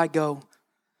wherever I go?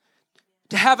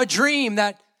 To have a dream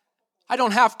that I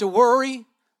don't have to worry.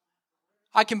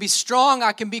 I can be strong.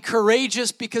 I can be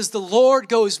courageous because the Lord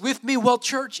goes with me. Well,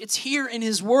 church, it's here in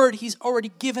His Word. He's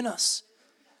already given us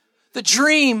the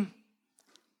dream.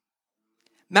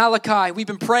 Malachi, we've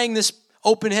been praying this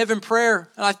open heaven prayer,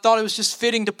 and I thought it was just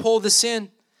fitting to pull this in.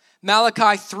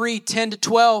 Malachi 3, 10 to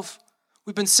 12.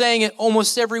 We've been saying it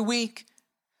almost every week.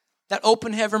 That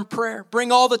open heaven prayer.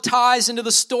 Bring all the tithes into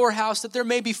the storehouse, that there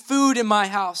may be food in my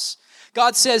house.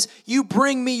 God says, you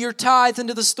bring me your tithe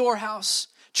into the storehouse.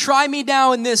 Try me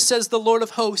now in this, says the Lord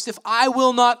of hosts, if I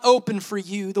will not open for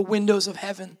you the windows of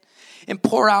heaven and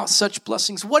pour out such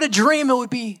blessings. What a dream it would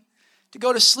be to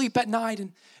go to sleep at night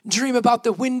and dream about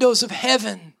the windows of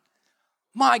heaven.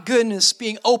 My goodness,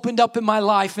 being opened up in my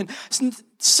life, and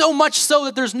so much so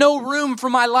that there's no room for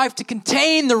my life to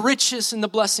contain the riches and the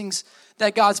blessings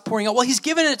that God's pouring out. Well, He's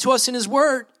given it to us in His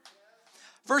Word.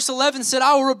 Verse 11 said,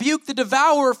 I will rebuke the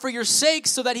devourer for your sake,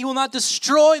 so that he will not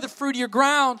destroy the fruit of your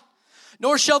ground,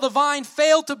 nor shall the vine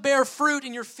fail to bear fruit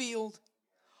in your field.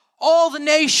 All the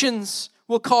nations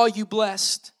will call you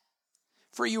blessed,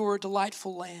 for you are a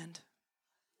delightful land.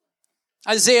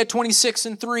 Isaiah 26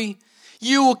 and 3,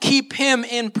 you will keep him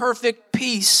in perfect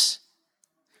peace,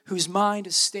 whose mind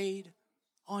is stayed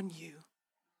on you.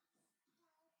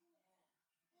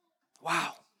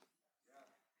 Wow.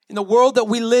 In the world that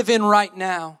we live in right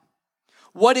now,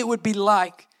 what it would be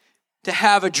like to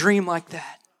have a dream like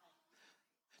that.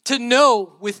 To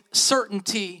know with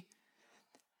certainty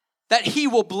that He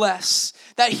will bless,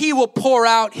 that He will pour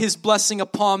out His blessing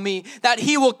upon me, that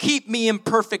He will keep me in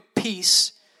perfect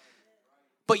peace.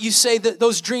 But you say that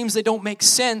those dreams, they don't make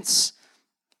sense.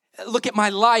 Look at my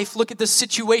life. Look at the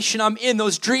situation I'm in.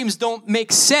 Those dreams don't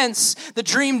make sense. The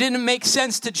dream didn't make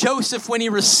sense to Joseph when he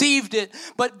received it.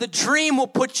 But the dream will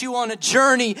put you on a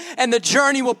journey, and the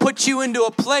journey will put you into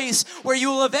a place where you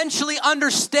will eventually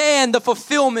understand the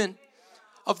fulfillment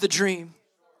of the dream.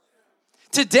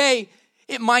 Today,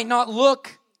 it might not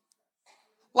look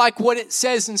like what it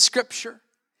says in Scripture.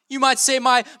 You might say,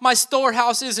 my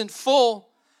storehouse isn't full.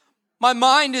 My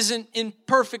mind isn't in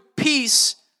perfect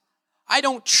peace. I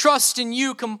don't trust in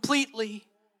you completely.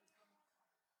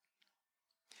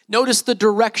 Notice the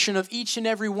direction of each and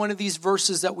every one of these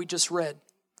verses that we just read.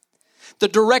 The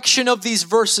direction of these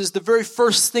verses, the very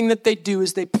first thing that they do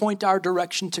is they point our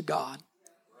direction to God.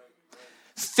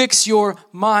 Fix your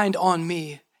mind on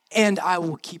me, and I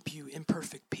will keep you in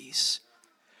perfect peace.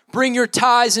 Bring your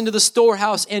tithes into the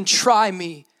storehouse and try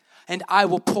me, and I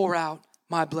will pour out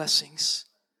my blessings.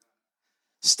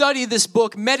 Study this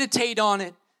book, meditate on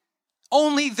it.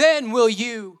 Only then will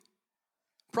you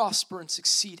prosper and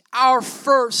succeed. Our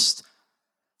first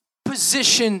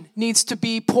position needs to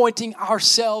be pointing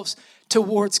ourselves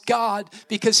towards God,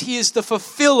 because He is the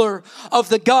fulfiller of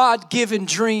the God-given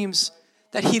dreams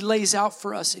that He lays out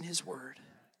for us in His Word.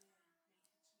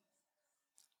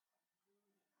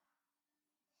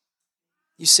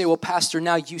 You say, well, Pastor,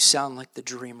 now you sound like the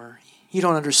dreamer. You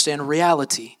don't understand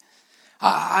reality.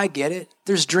 I get it.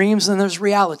 There's dreams and there's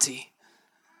reality.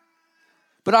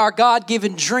 But our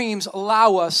God-given dreams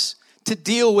allow us to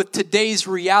deal with today's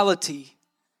reality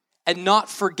and not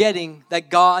forgetting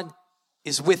that God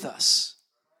is with us.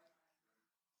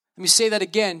 Let me say that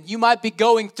again. You might be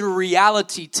going through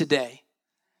reality today.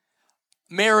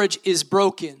 Marriage is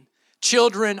broken.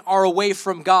 Children are away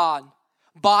from God.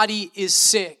 Body is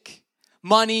sick.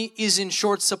 Money is in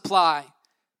short supply.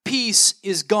 Peace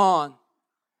is gone.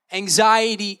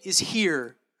 Anxiety is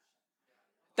here.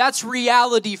 That's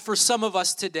reality for some of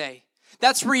us today.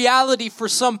 That's reality for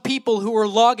some people who are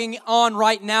logging on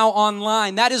right now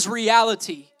online. That is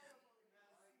reality.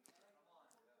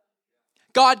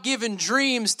 God-given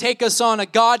dreams take us on a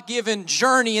God-given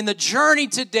journey, and the journey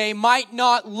today might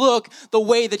not look the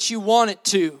way that you want it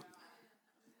to.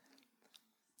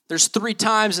 There's 3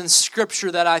 times in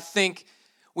Scripture that I think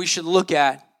we should look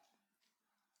at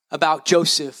about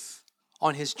Joseph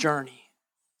on his journey.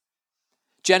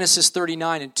 Genesis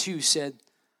 39:2 said,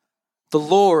 the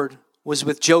Lord was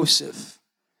with Joseph,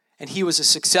 and he was a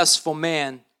successful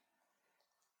man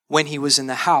when he was in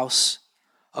the house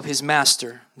of his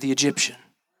master, the Egyptian.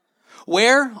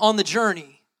 Where? On the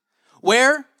journey.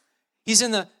 Where? He's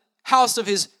in the house of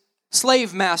his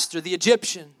slave master, the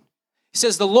Egyptian. He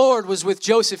says the Lord was with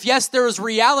Joseph. Yes, there was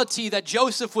reality that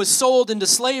Joseph was sold into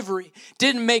slavery.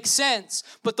 Didn't make sense.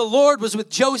 But the Lord was with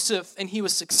Joseph and he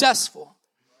was successful.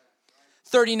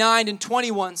 39 and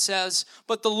 21 says,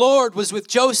 but the Lord was with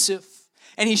Joseph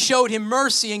and he showed him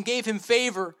mercy and gave him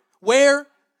favor. Where?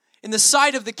 In the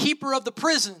sight of the keeper of the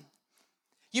prison.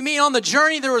 You mean on the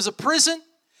journey there was a prison?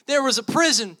 There was a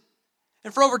prison.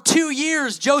 And for over 2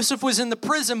 years, Joseph was in the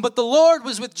prison, but the Lord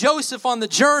was with Joseph on the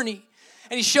journey.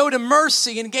 And he showed him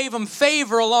mercy and gave him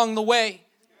favor along the way.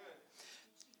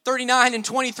 39 and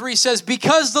 23 says,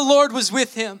 because the Lord was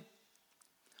with him,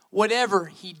 whatever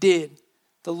he did,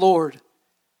 the Lord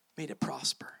made it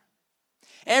prosper.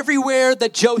 Everywhere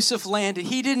that Joseph landed,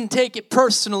 he didn't take it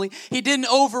personally. He didn't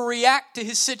overreact to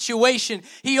his situation.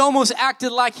 He almost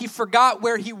acted like he forgot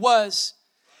where he was.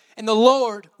 And the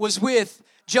Lord was with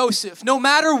Joseph. No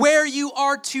matter where you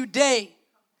are today,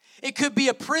 it could be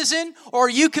a prison or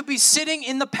you could be sitting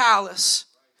in the palace.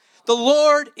 The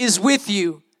Lord is with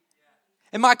you.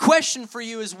 And my question for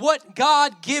you is, what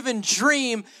God-given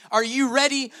dream are you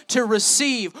ready to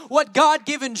receive? What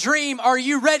God-given dream are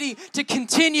you ready to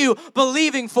continue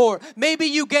believing for? Maybe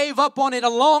you gave up on it a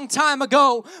long time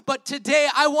ago, but today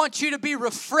I want you to be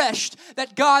refreshed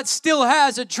that God still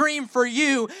has a dream for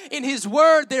you. In His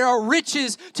Word, there are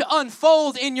riches to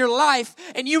unfold in your life,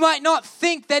 and you might not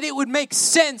think that it would make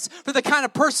sense for the kind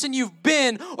of person you've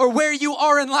been or where you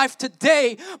are in life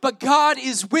today, but God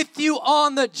is with you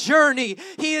on the journey.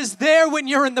 He is there when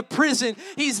you're in the prison.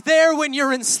 He's there when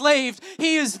you're enslaved.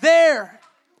 He is there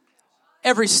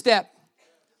every step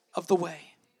of the way.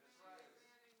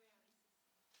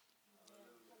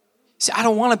 See, I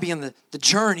don't want to be in the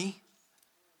journey.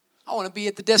 I want to be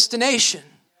at the destination.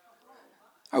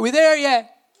 Are we there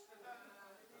yet?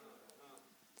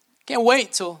 Can't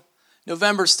wait till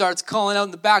November starts calling out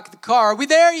in the back of the car. Are we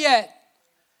there yet?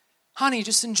 Honey,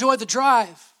 just enjoy the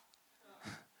drive.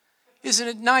 Isn't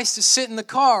it nice to sit in the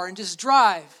car and just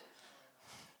drive?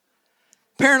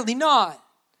 Apparently not.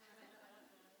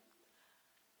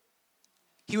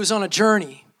 He was on a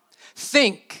journey.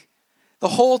 Think, the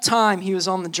whole time he was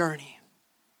on the journey,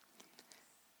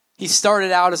 he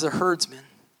started out as a herdsman.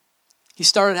 He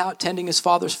started out tending his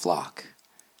father's flock.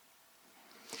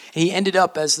 And he ended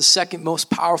up as the second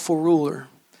most powerful ruler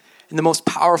in the most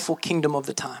powerful kingdom of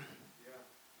the time.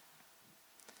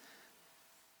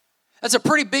 That's a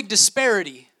pretty big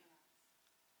disparity.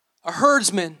 A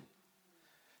herdsman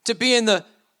to being the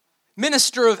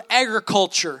minister of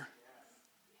agriculture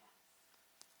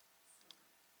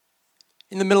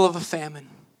in the middle of a famine.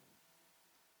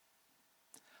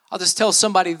 I'll just tell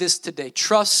somebody this today.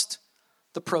 Trust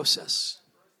the process.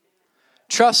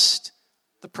 Trust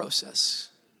the process.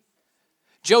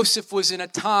 Joseph was in a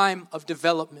time of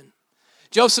development.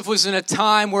 Joseph was in a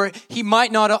time where he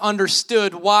might not have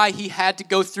understood why he had to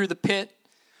go through the pit,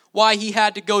 why he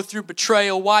had to go through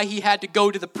betrayal, why he had to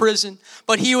go to the prison.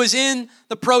 But he was in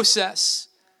the process.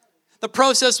 The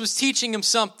process was teaching him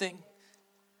something.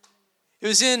 It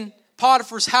was in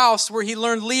Potiphar's house where he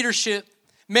learned leadership,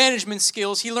 management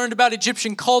skills. He learned about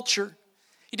Egyptian culture.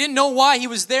 He didn't know why he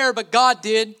was there, but God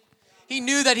did. He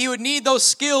knew that he would need those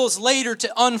skills later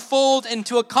to unfold and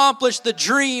to accomplish the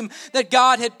dream that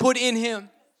God had put in him.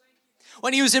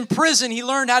 When he was in prison, he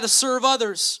learned how to serve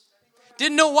others.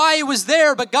 Didn't know why he was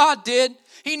there, but God did.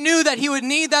 He knew that he would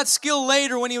need that skill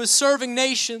later when he was serving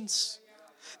nations.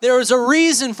 There is a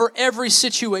reason for every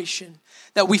situation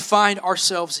that we find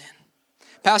ourselves in.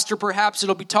 Pastor, perhaps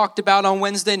it'll be talked about on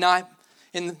Wednesday night,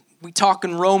 and we talk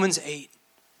in Romans 8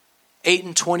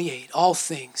 and 28. All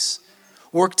things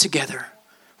work together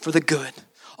for the good.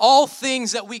 All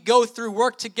things that we go through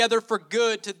work together for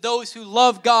good to those who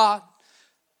love God,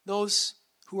 those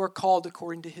who are called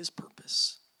according to His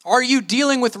purpose. Are you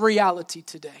dealing with reality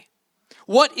today?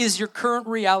 What is your current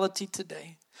reality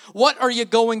today? What are you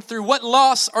going through? What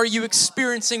loss are you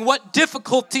experiencing? What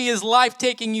difficulty is life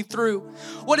taking you through?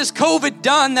 What has COVID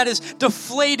done that has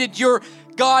deflated your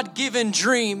God-given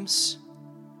dreams?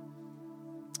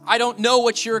 I don't know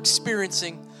what you're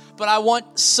experiencing, but I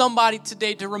want somebody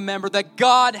today to remember that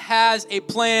God has a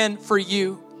plan for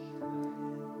you.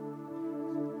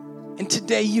 And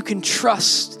today you can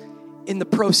trust in the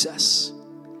process.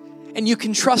 And you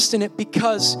can trust in it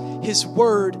because His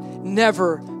Word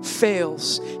never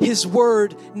fails. His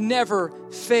Word never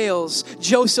fails.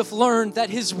 Joseph learned that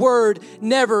His Word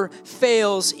never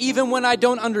fails. Even when I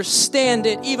don't understand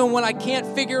it, even when I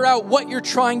can't figure out what you're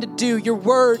trying to do, your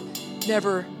Word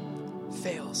never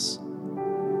fails.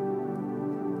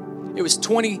 It was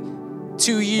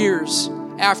 22 years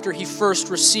after he first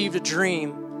received a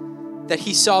dream that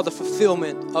he saw the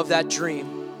fulfillment of that dream.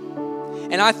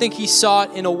 And I think he saw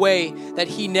it in a way that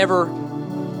he never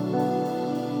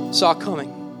saw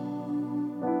coming.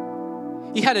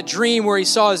 He had a dream where he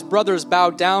saw his brothers bow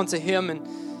down to him, and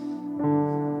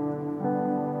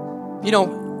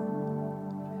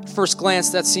at first glance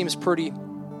that seems pretty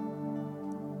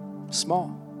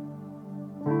small.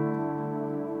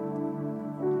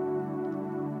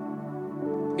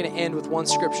 I'm going to end with one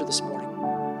scripture this morning.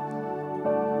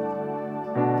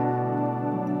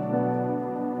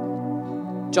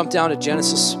 Jump down to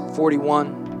Genesis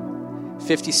 41,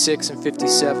 56 and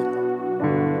 57.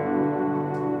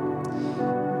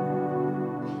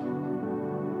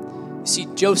 You see,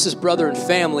 Joseph's brother and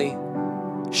family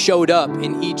showed up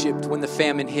in Egypt when the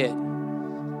famine hit.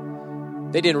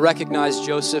 They didn't recognize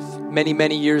Joseph many,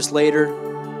 many years later.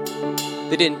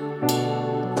 They didn't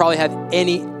probably have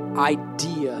any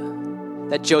idea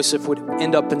that Joseph would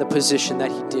end up in the position that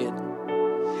he did.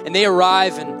 And they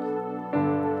arrive,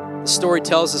 and the story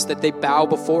tells us that they bow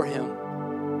before him,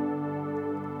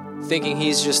 thinking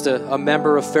he's just a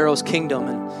member of Pharaoh's kingdom.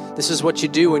 And this is what you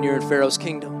do when you're in Pharaoh's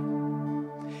kingdom.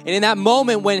 And in that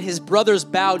moment when his brothers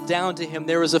bowed down to him,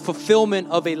 there was a fulfillment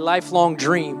of a lifelong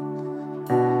dream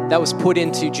that was put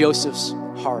into Joseph's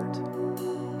heart.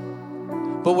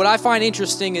 But what I find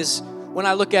interesting is when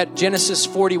I look at Genesis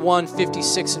 41,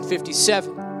 56 and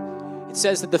 57, it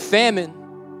says that the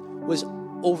famine was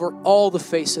over all the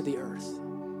face of the earth.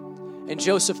 And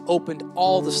Joseph opened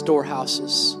all the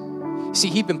storehouses. See,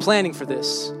 he'd been planning for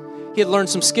this. He had learned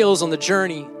some skills on the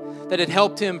journey that had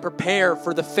helped him prepare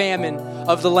for the famine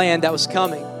of the land that was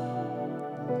coming.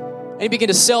 And he began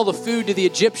to sell the food to the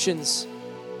Egyptians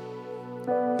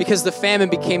because the famine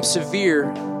became severe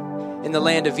in the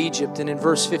land of Egypt. And in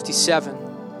verse 57,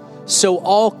 so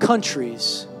all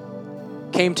countries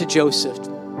came to Joseph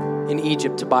in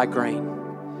Egypt to buy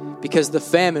grain because the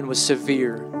famine was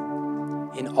severe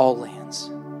in all lands.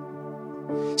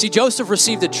 See, Joseph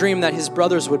received a dream that his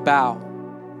brothers would bow.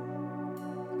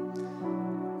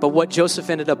 But what Joseph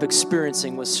ended up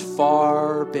experiencing was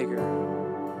far bigger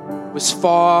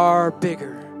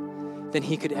than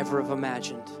he could ever have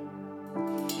imagined.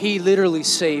 He literally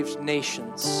saved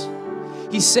nations.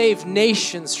 He saved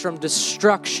nations from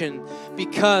destruction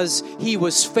because he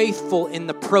was faithful in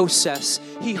the process.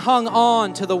 He hung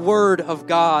on to the word of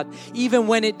God, even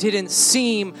when it didn't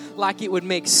seem like it would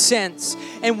make sense.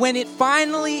 And when the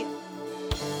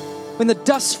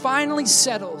dust finally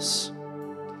settles,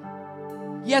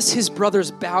 yes, his brothers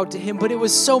bowed to him, but it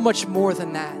was so much more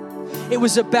than that. It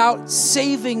was about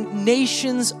saving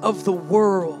nations of the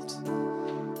world.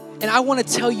 And I want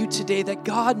to tell you today that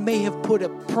God may have put a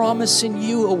promise in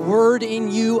you, a word in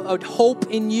you, a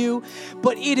hope in you,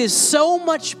 but it is so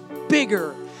much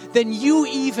bigger than you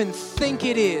even think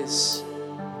it is.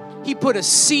 He put a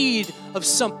seed of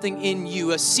something in you,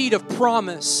 a seed of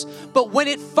promise. But when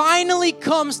it finally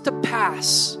comes to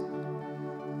pass,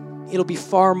 it'll be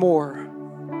far more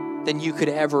than you could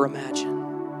ever imagine.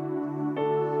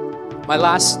 My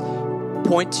last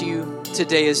point to you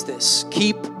today is this: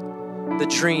 keep the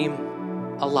dream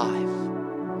alive.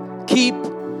 Keep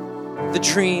the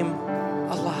dream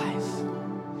alive.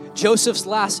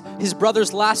 His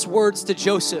brother's last words to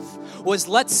Joseph was,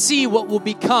 let's see what will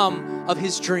become of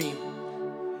his dream.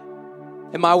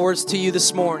 And my words to you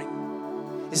this morning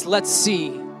is, let's see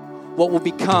what will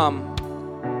become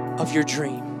of your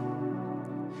dream.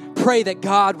 Pray that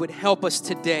God would help us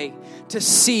today to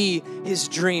see his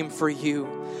dream for you.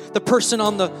 The person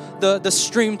on the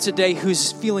stream today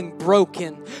who's feeling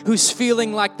broken, who's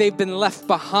feeling like they've been left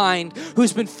behind,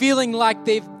 who's been feeling like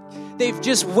they've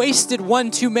just wasted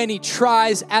one too many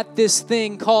tries at this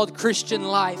thing called Christian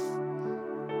life.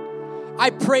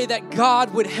 I pray that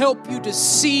God would help you to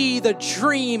see the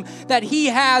dream that he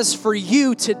has for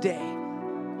you today.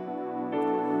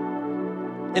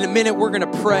 In a minute, we're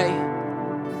going to pray.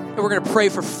 And we're going to pray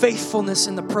for faithfulness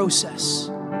in the process.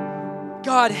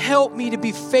 God, help me to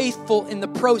be faithful in the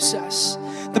process.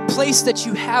 The place that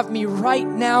you have me right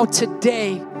now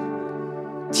today.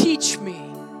 Teach me,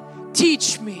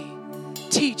 teach me,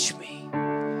 teach me.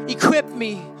 Equip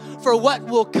me for what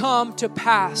will come to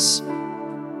pass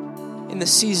in the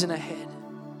season ahead.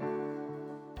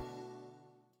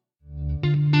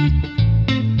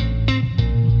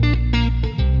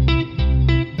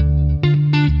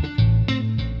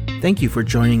 Thank you for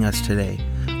joining us today.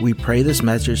 We pray this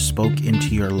message spoke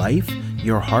into your life,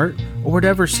 your heart, or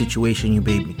whatever situation you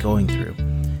may be going through.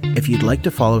 If you'd like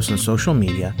to follow us on social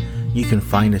media, you can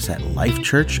find us at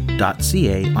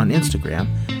lifechurch.ca on Instagram,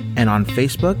 and on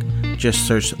Facebook, Just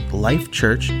search Life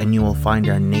Church and you will find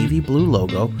our navy blue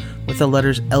logo with the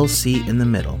letters LC in the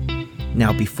middle.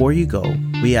 Now, before you go,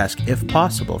 we ask, if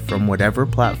possible, from whatever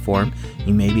platform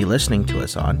you may be listening to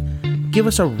us on, give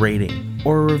us a rating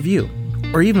or a review,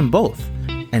 or even both,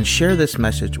 and share this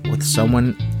message with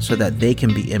someone so that they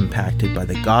can be impacted by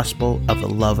the gospel of the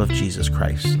love of Jesus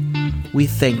Christ. We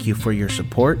thank you for your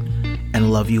support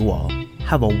and love you all.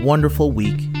 Have a wonderful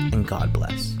week, and God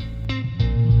bless.